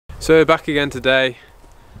So back again today.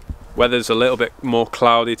 Weather's a little bit more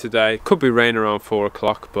cloudy today. Could be rain around 4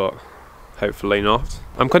 o'clock, but hopefully not.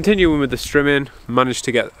 I'm continuing with the strimming. Managed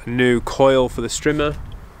to get a new coil for the strimmer,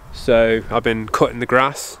 so I've been cutting the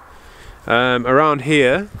grass. Around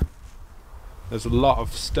here there's a lot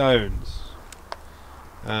of stones,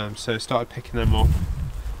 so started picking them up.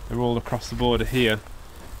 They're all across the border here,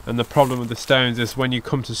 and the problem with the stones is when you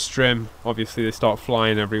come to strim, obviously they start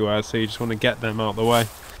flying everywhere, so you just want to get them out of the way.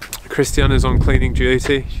 Christiana's on cleaning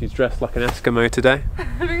duty. She's dressed like an Eskimo today.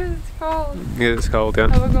 Because it's cold. Yeah, it's cold, yeah.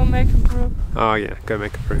 I will go make a brew. Oh yeah, go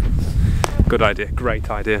make a brew. Good idea, great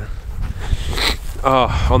idea.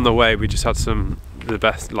 Oh, on the way we just had the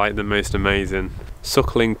best, like the most amazing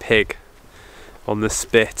suckling pig on the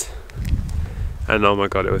spit. And oh my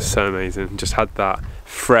god, it was so amazing. Just had that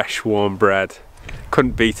fresh warm bread.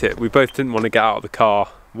 Couldn't beat it. We both didn't want to get out of the car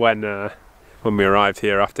when we arrived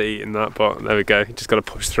here after eating that, but there we go, just got to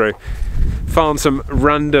push through. Found some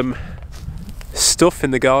random stuff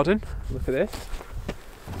in the garden. Look at this.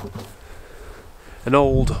 An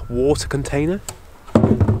old water container.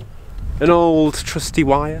 An old trusty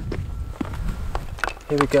wire.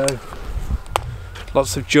 Here we go.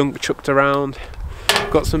 Lots of junk chucked around.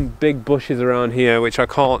 Got some big bushes around here which I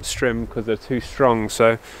can't trim because they're too strong,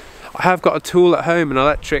 so I have got a tool at home, an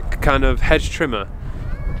electric kind of hedge trimmer,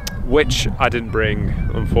 which I didn't bring,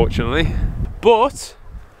 unfortunately. But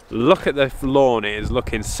look at the lawn, it is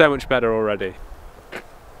looking so much better already.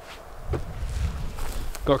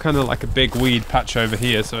 Got kind of like a big weed patch over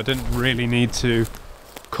here, so I didn't really need to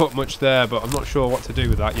cut much there, but I'm not sure what to do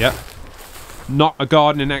with that yet. Not a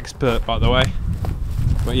gardening expert, by the way.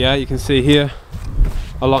 But yeah, you can see here,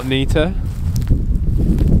 a lot neater.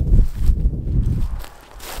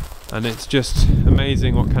 And it's just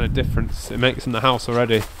amazing what kind of difference it makes in the house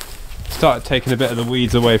already. Started taking a bit of the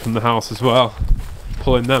weeds away from the house as well,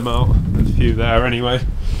 pulling them out. There's a few there anyway.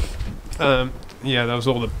 Yeah, that was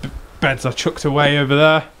all the beds I chucked away over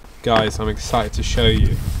there. Guys, I'm excited to show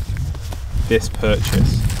you this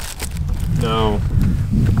purchase. Now,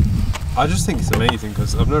 I just think it's amazing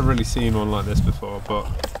because I've never really seen one like this before, but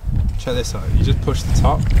check this out. You just push the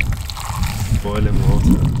top, boiling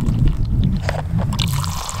water.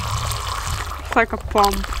 It's like a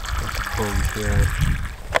pump. Like a pump, yeah.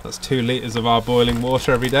 That's 2 litres of our boiling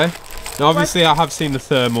water every day. Now obviously I have seen the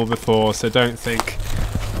thermal before, so don't think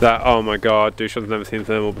that, oh my god, Dushan's never seen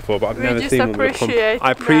thermal before, but I've never seen one with a pump.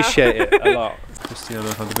 I appreciate it a lot.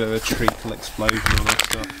 Christiana had a bit of a treacle explosion on her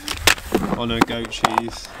stuff. On her goat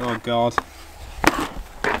cheese. Oh god.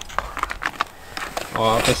 Oh,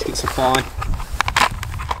 our biscuit supply.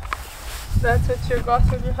 That's what you got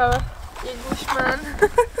when you have an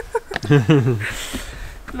Englishman.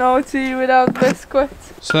 No tea without biscuit.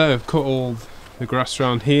 So I've cut all the grass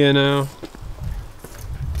around here now.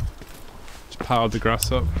 Just piled the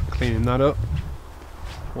grass up, cleaning that up.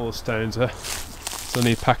 All the stones are still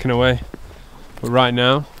need packing away. But right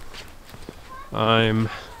now I'm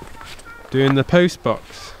doing the post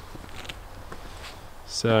box.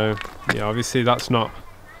 So yeah, obviously that's not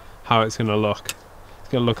how it's gonna look. It's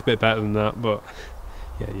gonna look a bit better than that, but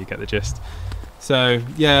yeah, you get the gist. So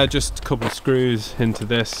yeah, just a couple of screws into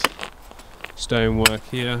this stonework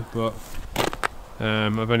here, but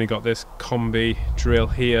I've only got this combi drill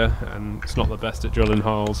here, and it's not the best at drilling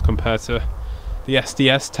holes compared to the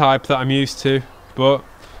SDS type that I'm used to. But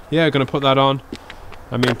yeah, I'm gonna put that on.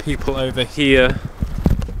 I mean, people over here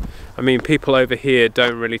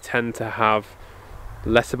don't really tend to have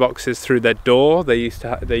letterboxes through their door. They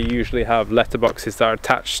usually have letterboxes that are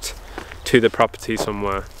attached to the property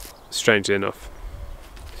somewhere, strangely enough.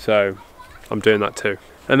 So I'm doing that too.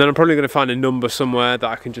 And then I'm probably going to find a number somewhere that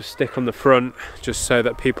I can just stick on the front, just so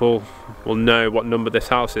that people will know what number this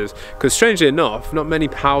house is. Because strangely enough, not many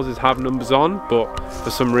houses have numbers on, but for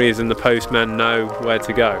some reason the postmen know where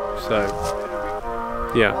to go. So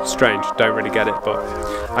yeah, strange, don't really get it, but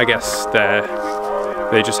I guess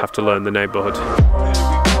they just have to learn the neighbourhood.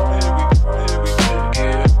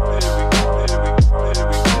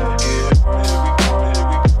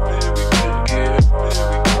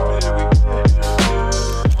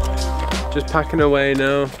 Just packing away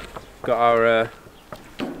now. Got our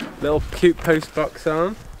little cute post box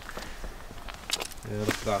on. Yeah, look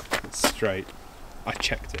at that, it's straight. I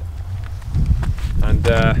checked it. And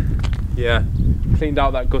yeah, cleaned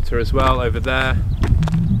out that gutter as well over there,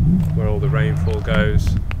 where all the rainfall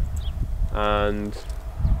goes. And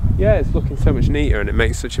yeah, it's looking so much neater and it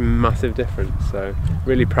makes such a massive difference. So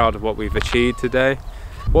really proud of what we've achieved today.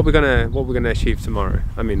 What we're gonna achieve tomorrow.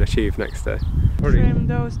 I mean, achieve next day. Trim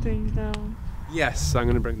those things down. Yes, I'm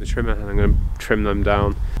gonna bring the trimmer and I'm gonna trim them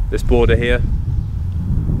down. This border here,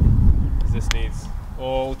 this needs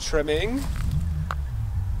all trimming.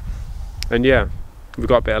 And yeah, we've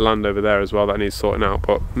got a bit of land over there as well that needs sorting out,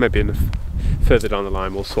 but maybe further down the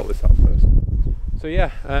line we'll sort this out first. So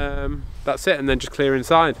yeah, that's it, and then just clear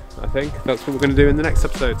inside. I think that's what we're going to do in the next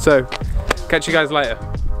episode. So catch you guys later.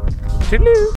 Toodaloo.